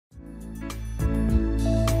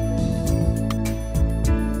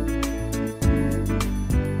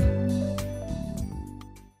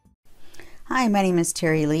Hi, my name is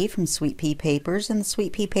Terry Lee from Sweet Pea Papers and the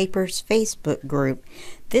Sweet Pea Papers Facebook group.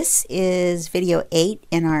 This is video 8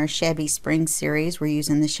 in our Shabby Spring series. We're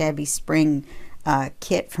using the Shabby Spring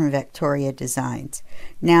kit from Vectoria Designs.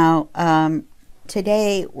 Now,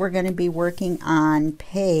 today we're going to be working on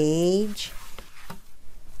page...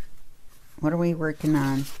 What are we working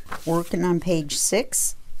on? We're working on page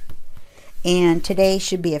 6. And today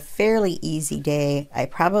should be a fairly easy day. I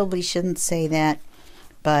probably shouldn't say that,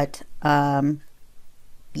 but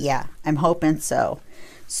yeah, I'm hoping so.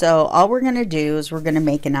 So all we're going to do is we're going to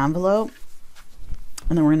make an envelope,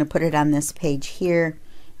 and then we're going to put it on this page here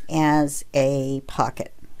as a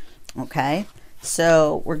pocket. Okay,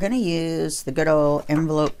 so we're going to use the good old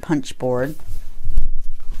envelope punch board.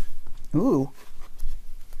 Ooh,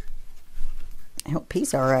 I hope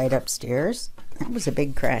he's all right upstairs. That was a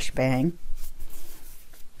big crash bang.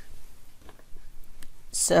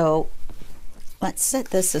 So let's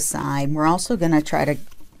set this aside. We're also going to try to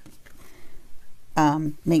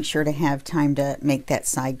make sure to have time to make that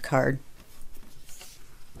side card.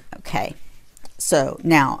 Okay, so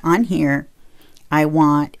now on here I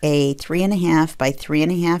want a 3.5 by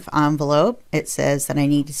 3.5 envelope. It says that I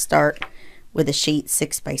need to start with a sheet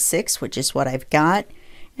 6 by 6, which is what I've got,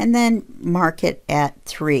 and then mark it at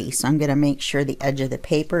 3. So I'm going to make sure the edge of the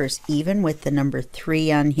paper is even with the number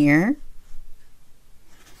 3 on here.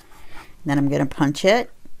 Then I'm going to punch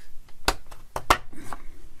it.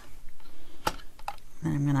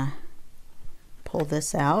 Then I'm going to pull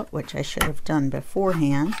this out, which I should have done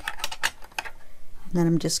beforehand. And then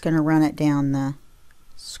I'm just going to run it down the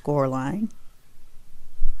score line.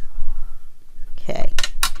 Okay.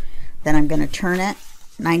 Then I'm going to turn it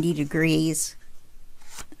 90 degrees.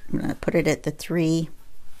 I'm going to put it at the 3.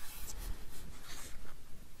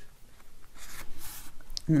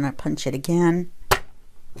 And then I punch it again.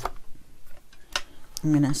 I'm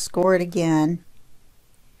going to score it again.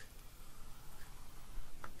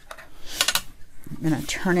 I'm going to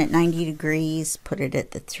turn it 90 degrees, put it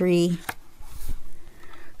at the 3,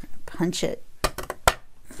 punch it,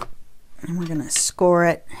 and we're going to score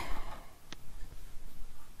it.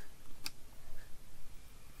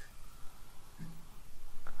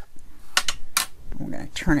 We're going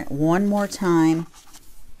to turn it one more time,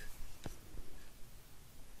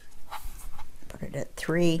 put it at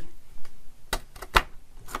 3,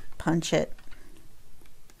 punch it,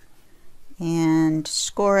 and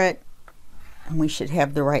score it. And we should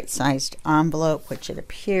have the right sized envelope, which it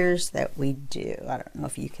appears that we do. I don't know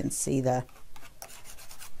if you can see the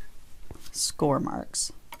score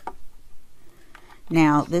marks.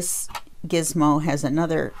 Now this gizmo has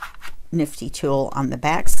another nifty tool on the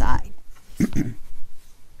back side.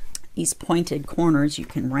 These pointed corners, you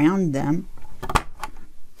can round them.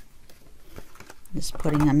 Just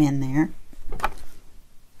putting them in there.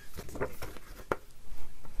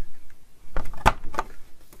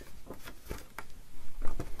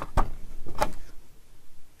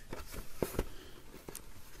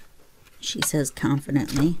 She says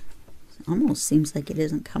confidently. It almost seems like it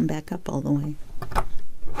isn't come back up all the way.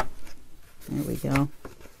 There we go.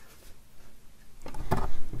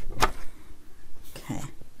 Okay.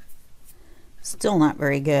 Still not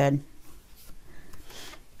very good.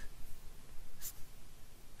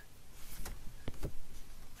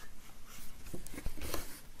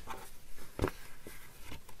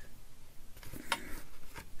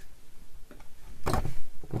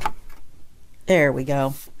 There we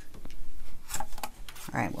go.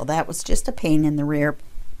 Alright, well that was just a pain in the rear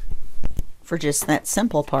for just that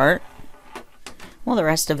simple part. Well, the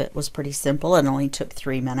rest of it was pretty simple. It only took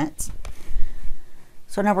 3 minutes.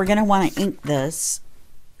 So now we're going to want to ink this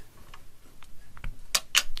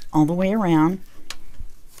all the way around,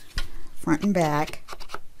 front and back.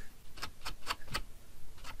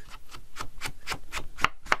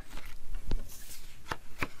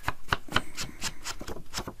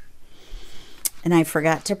 And I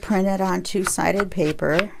forgot to print it on two-sided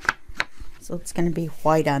paper, so it's going to be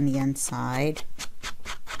white on the inside.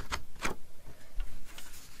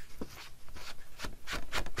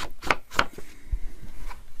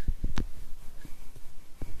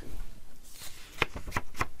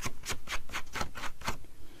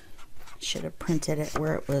 Should have printed it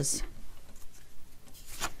where it was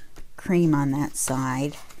cream on that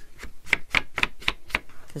side,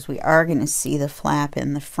 because we are going to see the flap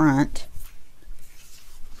in the front.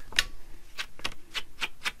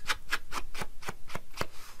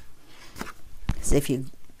 If you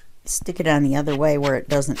stick it on the other way where it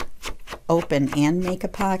doesn't open and make a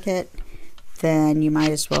pocket, then you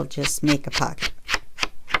might as well just make a pocket.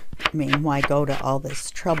 I mean, why go to all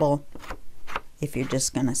this trouble if you're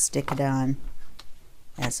just going to stick it on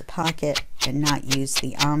as a pocket and not use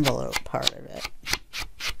the envelope part of it.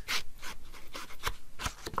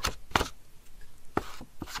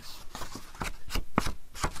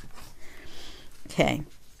 Okay,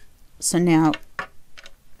 so now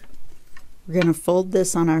we're going to fold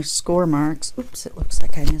this on our score marks. Oops, it looks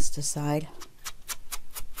like I missed a side.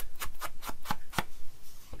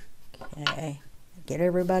 Okay, get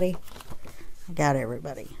everybody? I got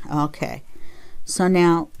everybody. Okay, so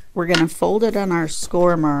now we're going to fold it on our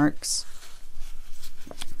score marks.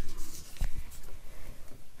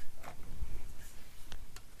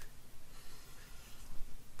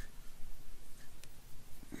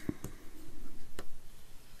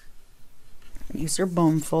 Use your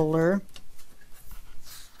bone folder.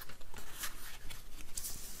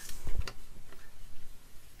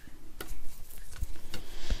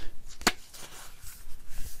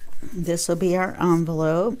 This will be our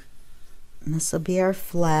envelope. This will be our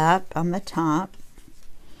flap on the top.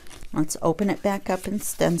 Let's open it back up and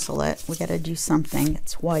stencil it. We got to do something.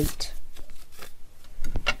 It's white.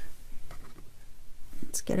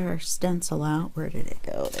 Let's get our stencil out. Where did it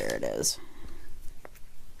go? There it is.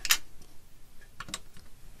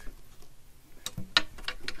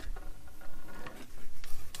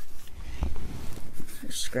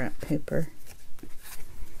 Scrap paper.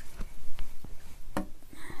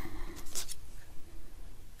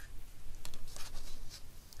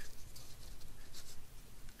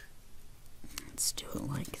 Let's do it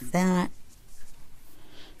like that.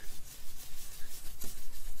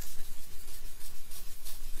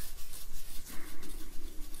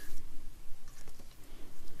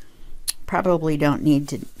 Probably don't need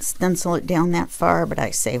to stencil it down that far, but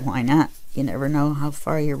I say why not? You never know how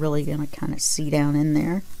far you're really going to kind of see down in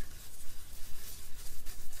there.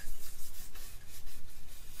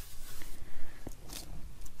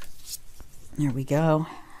 There we go.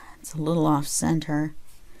 It's a little off center.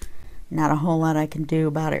 Not a whole lot I can do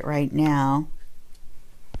about it right now.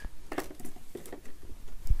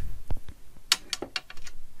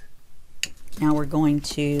 Now we're going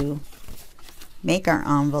to make our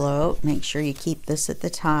envelope. Make sure you keep this at the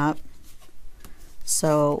top.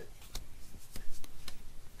 So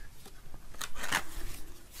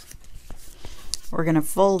we're going to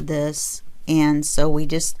fold this, and so we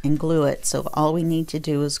just glue it. So all we need to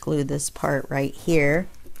do is glue this part right here.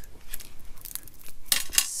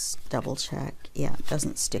 Let's double check. Yeah, it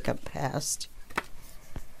doesn't stick up past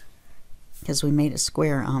because we made a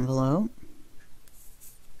square envelope.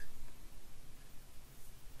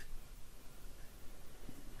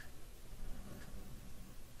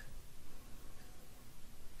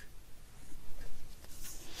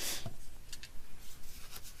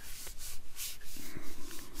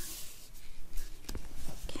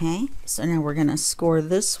 Okay, so now we're going to score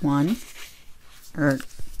this one, or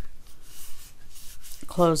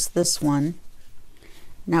close this one.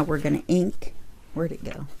 Now we're going to ink. Where'd it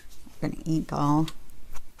go? We're going to ink all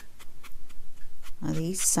of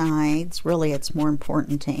these sides. Really, it's more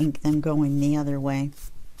important to ink them going the other way.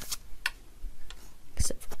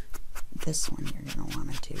 Except for this one you're going to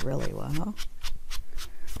want to do really well.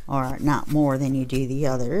 Or not more than you do the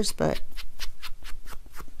others, but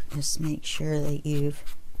just make sure that you've...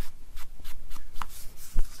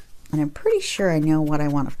 And I'm pretty sure I know what I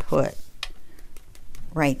want to put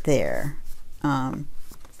right there.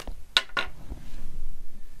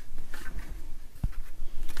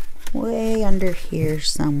 Way under here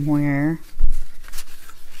somewhere.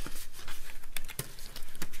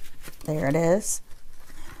 There it is.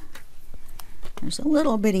 There's a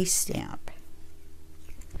little bitty stamp.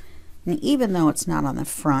 And even though it's not on the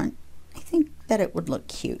front, I think that it would look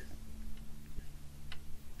cute.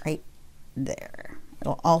 Right there.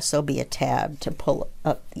 It'll also be a tab to pull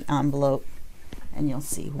up the envelope, and you'll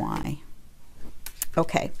see why.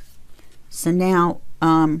 Okay, so now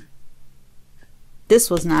this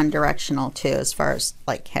was non-directional too, as far as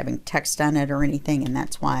like having text on it or anything, and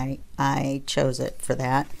that's why I chose it for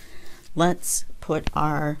that. Let's put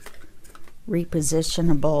our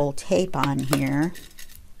repositionable tape on here.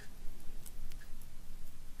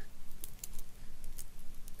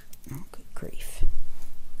 Oh, good grief.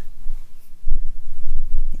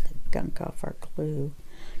 Gunk off our glue.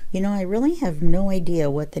 You know, I really have no idea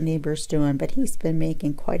what the neighbor's doing, but he's been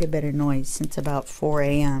making quite a bit of noise since about 4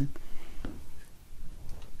 a.m.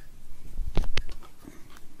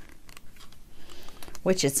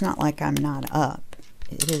 Which it's not like I'm not up.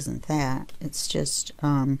 It isn't that. It's just,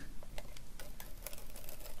 then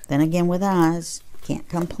again with Oz, can't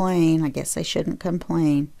complain. I guess I shouldn't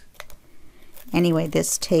complain. Anyway,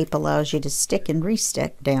 this tape allows you to stick and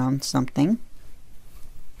re-stick down something.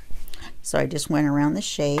 So I just went around the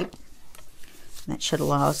shape. That should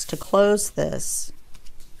allow us to close this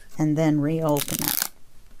and then reopen it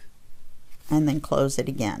and then close it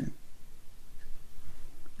again.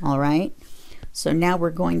 All right, so now we're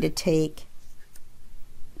going to take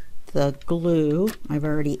the glue. I've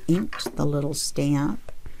already inked the little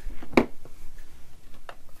stamp.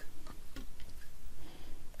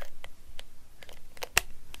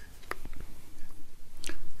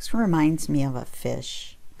 This reminds me of a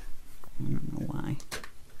fish. I don't know why.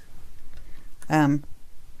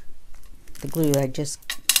 The glue I just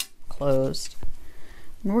closed.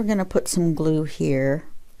 And we're going to put some glue here.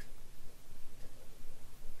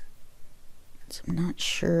 So I'm not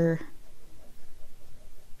sure.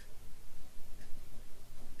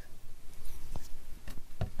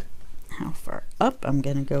 How far up I'm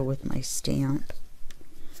going to go with my stamp.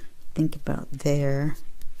 Think about there.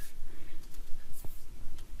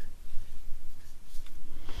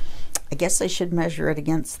 I guess I should measure it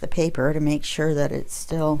against the paper to make sure that it's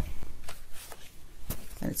still,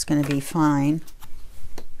 that it's going to be fine.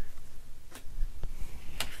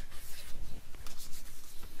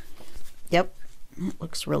 Yep, it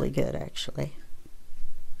looks really good actually.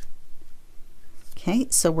 Okay,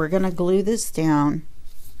 so we're going to glue this down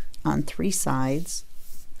on 3 sides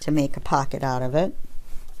to make a pocket out of it.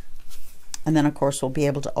 And then of course we'll be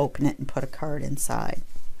able to open it and put a card inside.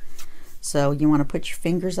 So you want to put your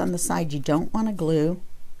fingers on the side you don't want to glue.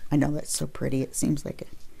 I know that's so pretty, it seems like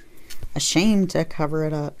a shame to cover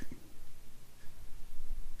it up.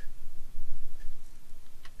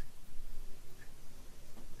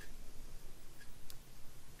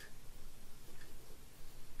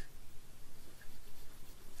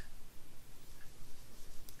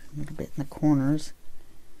 A little bit in the corners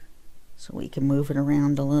so we can move it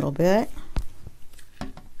around a little bit.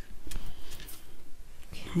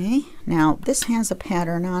 Okay, now this has a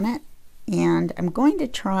pattern on it, and I'm going to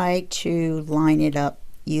try to line it up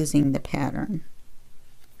using the pattern.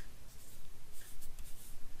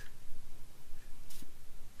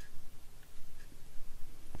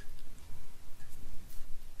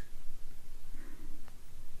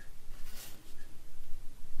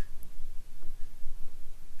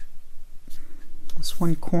 This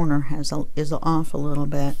one corner is off a little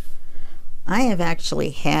bit. I have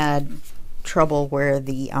actually had trouble where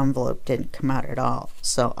the envelope didn't come out at all,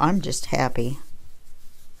 so I'm just happy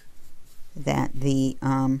that the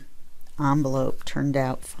envelope turned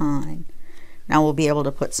out fine. Now we'll be able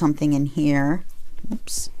to put something in here.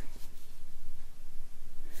 Oops.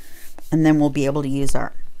 And then we'll be able to use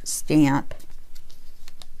our stamp.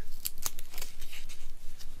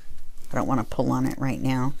 I don't want to pull on it right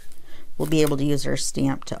now. We'll be able to use our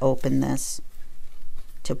stamp to open this,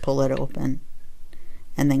 to pull it open,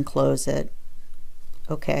 and then close it.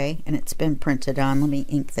 Okay, and it's been printed on. Let me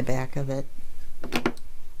ink the back of it.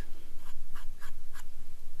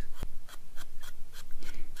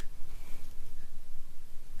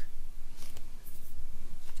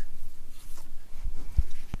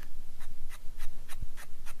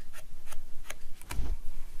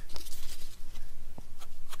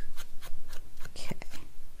 Okay,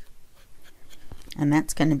 and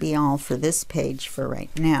that's going to be all for this page for right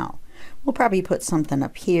now. We'll probably put something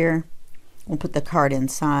up here. We'll put the card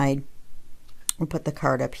inside. We'll put the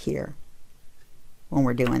card up here when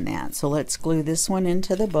we're doing that. So let's glue this one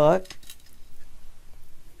into the book.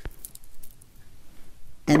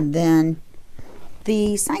 And then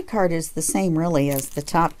the side card is the same really as the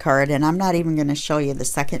top card, and I'm not even going to show you the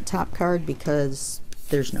second top card because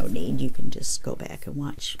there's no need. You can just go back and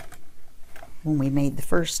watch when we made the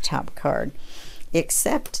first top card.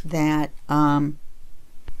 Except that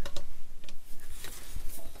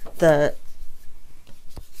the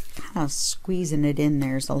kind of squeezing it in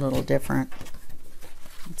there is a little different.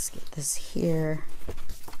 Let's get this here.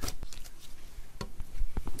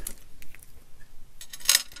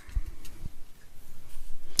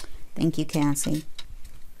 Thank you, Cassie.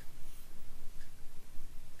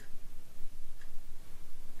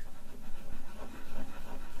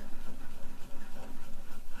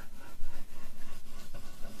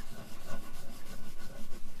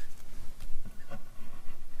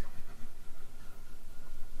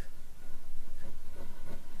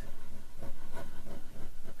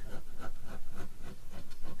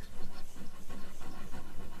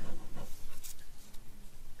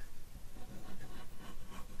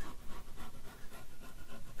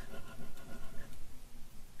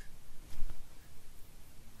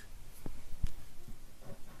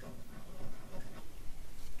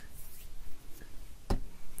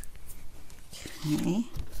 Okay.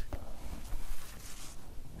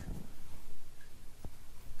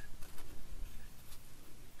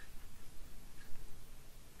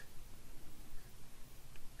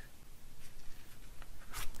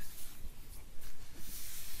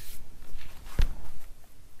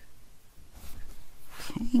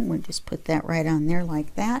 We'll just put that right on there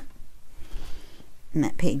like that. And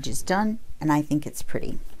that page is done, and I think it's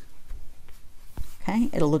pretty. Okay,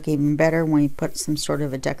 it'll look even better when we put some sort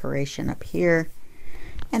of a decoration up here,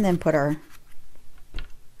 and then put our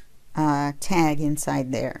tag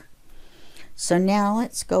inside there. So now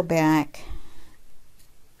let's go back.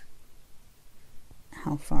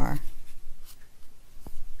 How far?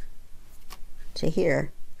 To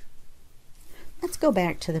here. Let's go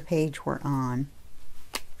back to the page we're on.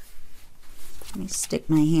 Let me stick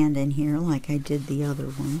my hand in here like I did the other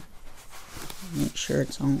one. Make sure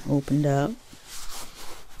it's all opened up.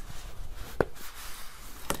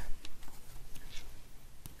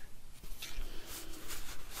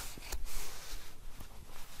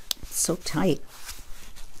 It's so tight.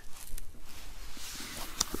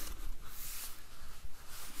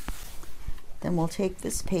 Then we'll take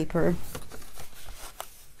this paper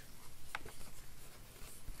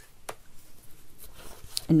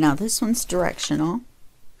and now this one's directional,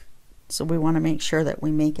 so we want to make sure that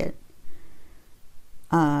we make it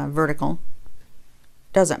vertical.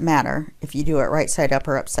 Doesn't matter if you do it right side up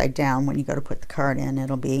or upside down. When you go to put the card in,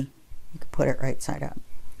 it'll be, you can put it right side up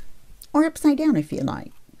or upside down if you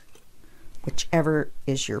like, whichever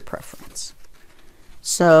is your preference.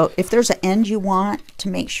 So if there's an end you want to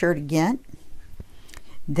make sure to get,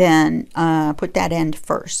 then put that end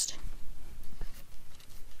first.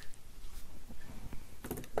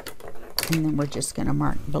 And then we're just going to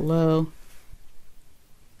mark below.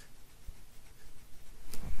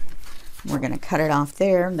 We're going to cut it off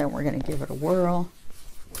there, and then we're going to give it a whirl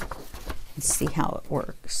and see how it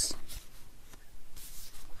works.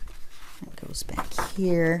 It goes back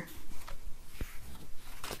here.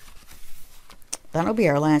 That'll be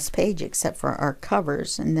our last page except for our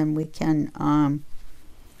covers, and then we can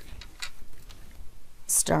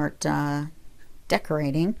start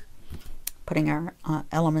decorating, putting our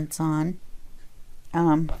elements on.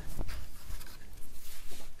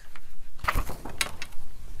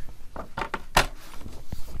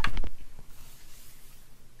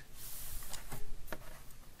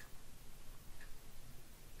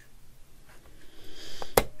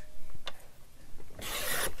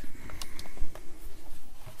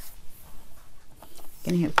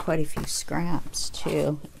 Gonna have quite a few scraps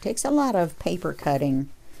too. It takes a lot of paper cutting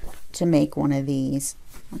to make one of these.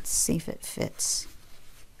 Let's see if it fits.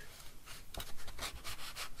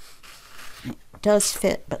 It does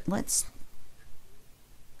fit, but let's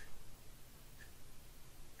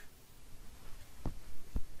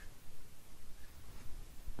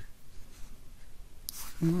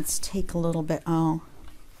take a little bit. Oh,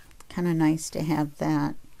 kind of nice to have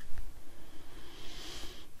that.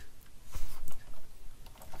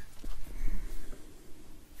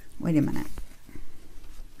 Wait a minute.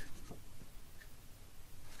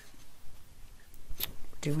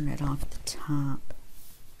 Doing it off the top.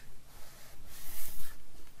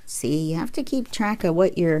 See, you have to keep track of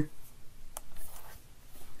what you're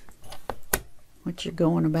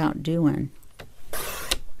going about doing.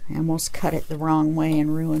 I almost cut it the wrong way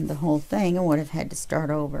and ruined the whole thing. I would have had to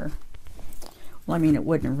start over. Well, I mean, it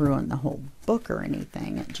wouldn't have ruined the whole book or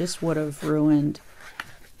anything. It just would have ruined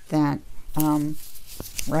that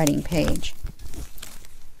writing page.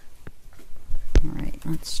 All right,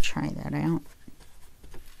 let's try that out.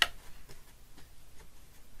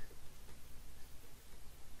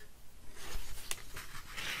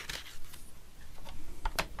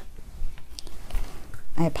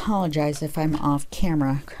 I apologize if I'm off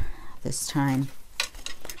camera this time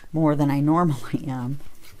more than I normally am.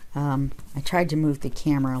 I tried to move the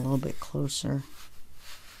camera a little bit closer.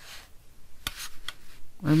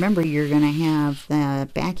 Remember, you're going to have the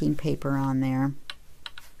backing paper on there,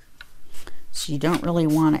 so you don't really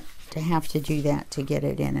want it to have to do that to get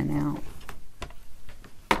it in and out.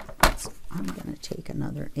 So I'm going to take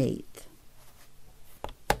another 1/8.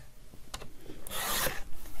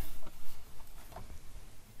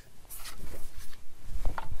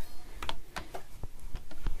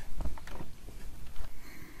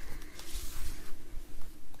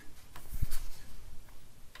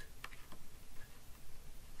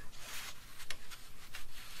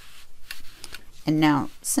 And now,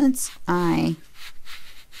 since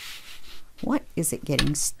what is it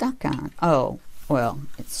getting stuck on? Oh, well,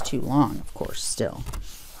 it's too long, of course, still.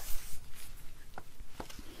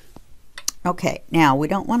 Okay, now we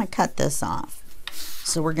don't want to cut this off.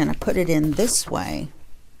 So we're going to put it in this way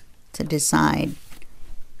to decide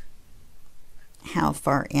how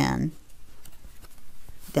far in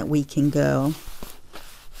that we can go.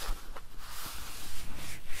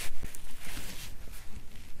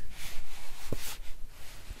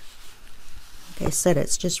 Okay, I said,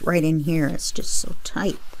 it's just right in here. It's just so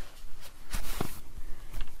tight.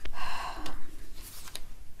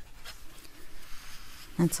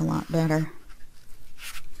 That's a lot better.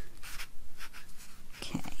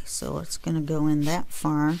 Okay, so it's going to go in that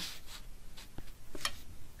far. I'm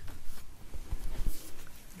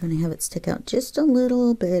going to have it stick out just a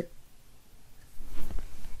little bit.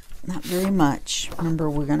 Not very much. Remember,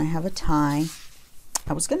 we're going to have a tie.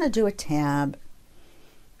 I was going to do a tab,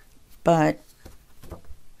 but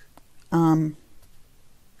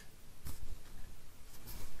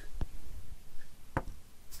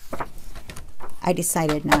I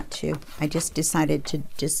decided not to. I just decided to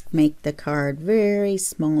just make the card very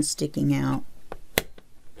small, sticking out.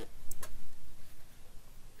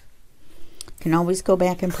 Can always go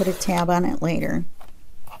back and put a tab on it later.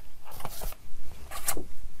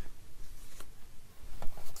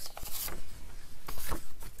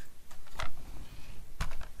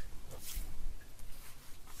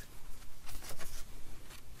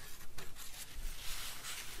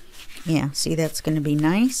 Yeah, see, that's going to be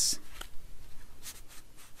nice.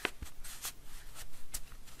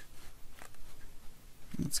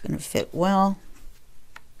 It's going to fit well.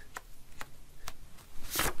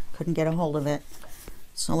 Couldn't get a hold of it.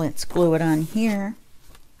 So let's glue it on here.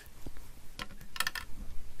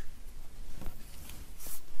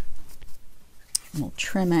 We'll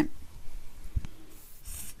trim it.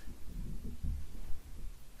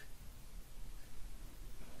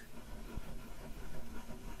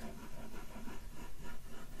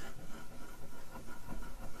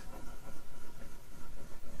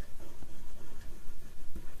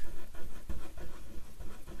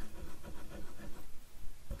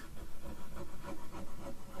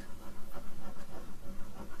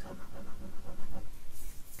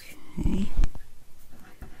 Okay,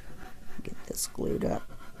 get this glued up.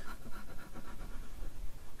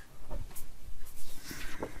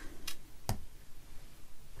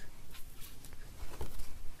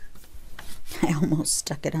 I almost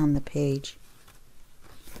stuck it on the page.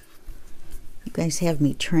 You guys have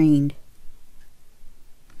me trained.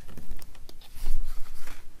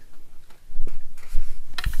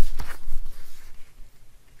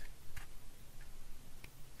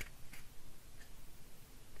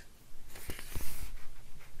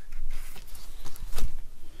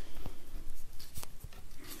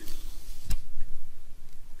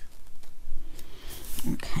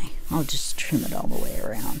 Okay, I'll just trim it all the way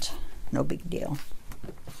around. No big deal.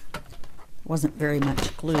 Wasn't very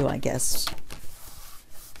much glue, I guess,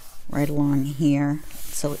 right along here,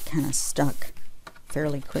 so it kind of stuck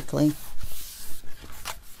fairly quickly.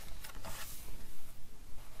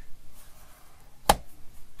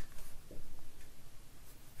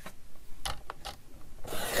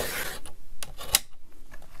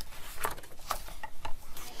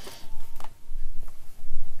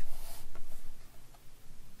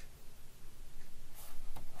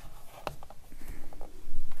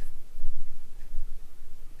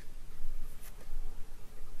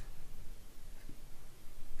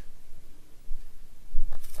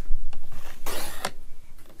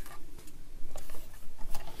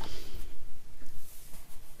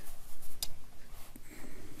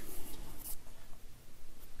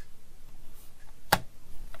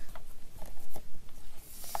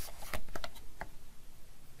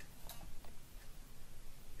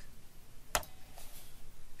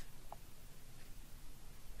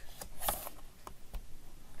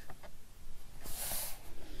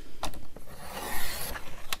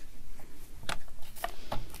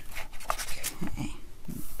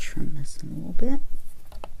 A little bit.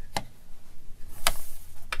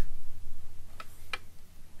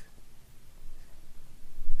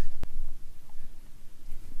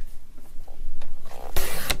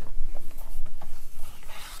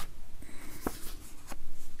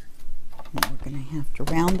 And we're going to have to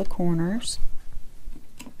round the corners.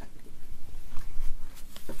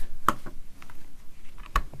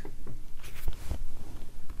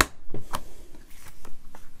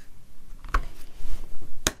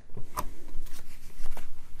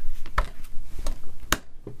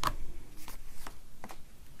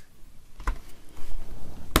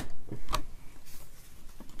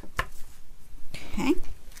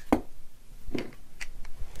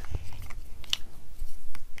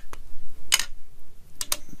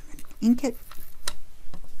 Ink it.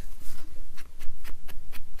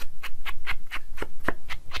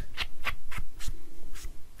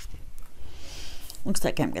 Looks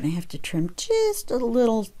like I'm going to have to trim just a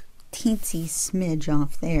little teensy smidge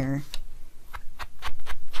off there.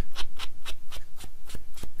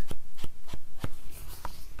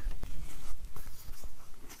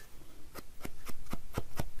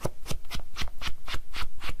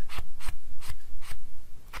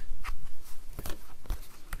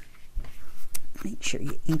 sure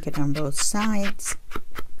you ink it on both sides.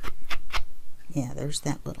 Yeah, there's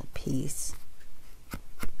that little piece.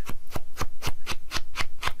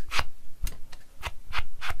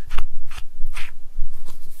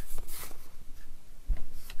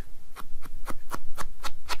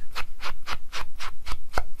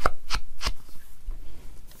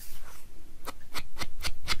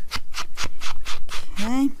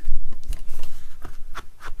 Okay.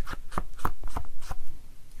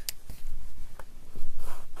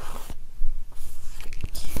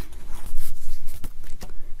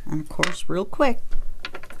 And of course, real quick.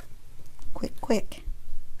 Quick.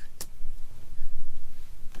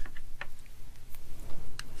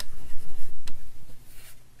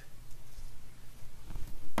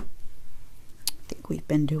 I think we've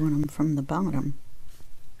been doing them from the bottom.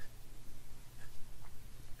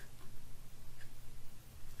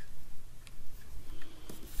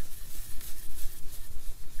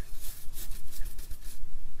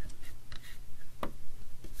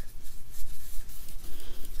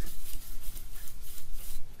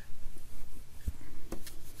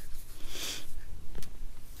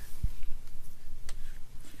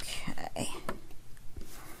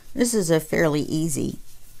 This is a fairly easy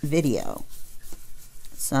video,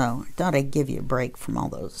 so I thought I'd give you a break from all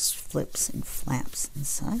those flips and flaps and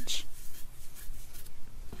such.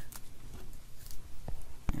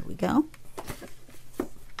 There we go.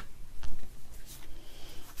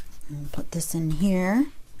 And put this in here.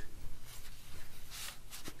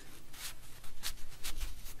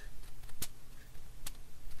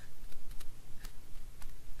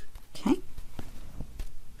 Okay.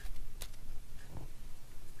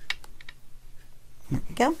 There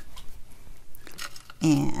we go.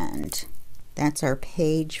 And that's our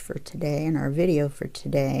page for today and our video for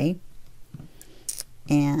today.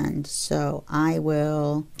 And so I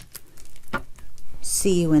will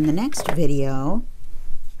see you in the next video,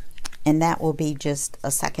 and that will be just a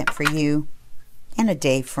second for you and a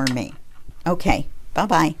day for me. Okay,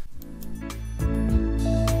 bye-bye.